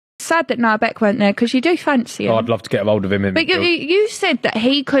sad that Noah Beck weren't there because you do fancy him. Oh, I'd love to get a hold of him. But you said that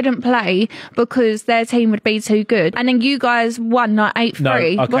he couldn't play because their team would be too good. And then you guys won like 8-3. No,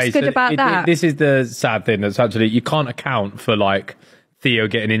 okay, What's good about that? This is the sad thing. That's actually, you can't account for like Theo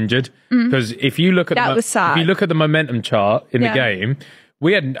getting injured. Because if you look at if you look at the momentum chart in the game,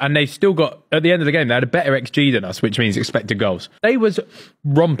 we had, and they still got, at the end of the game, they had a better XG than us, which means expected goals. They was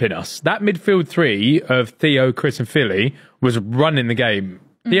romping us. That midfield three of Theo, Chris and Philly was running the game.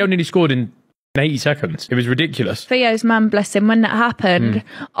 Theo nearly scored in 80 seconds. It was ridiculous. Theo's mum, bless him, when that happened,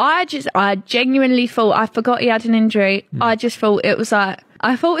 I genuinely thought, I forgot he had an injury. I just thought it was like,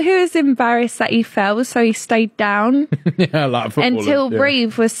 I thought he was embarrassed that he fell, so he stayed down. Yeah, like until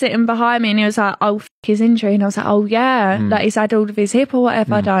Reeve was sitting behind me and he was like, oh, his injury. And I was like, oh, yeah, like he's had all of his hip or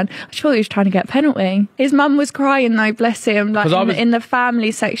whatever done. I just thought he was trying to get a penalty. His mum was crying, though, bless him, like in the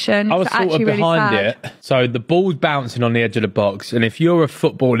family section. I was sort of behind it. So the ball's bouncing on the edge of the box. And if you're a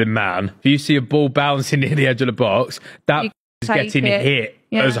footballing man, if you see a ball bouncing near the edge of the box, that is getting hit.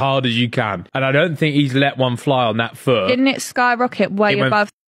 Yeah. As hard as you can. And I don't think he's let one fly on that foot. Didn't it skyrocket way above?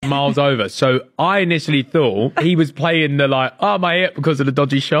 Miles over. So I initially thought he was playing the like, oh, my hip because of the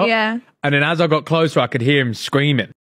dodgy shot. Yeah. And then as I got closer, I could hear him screaming.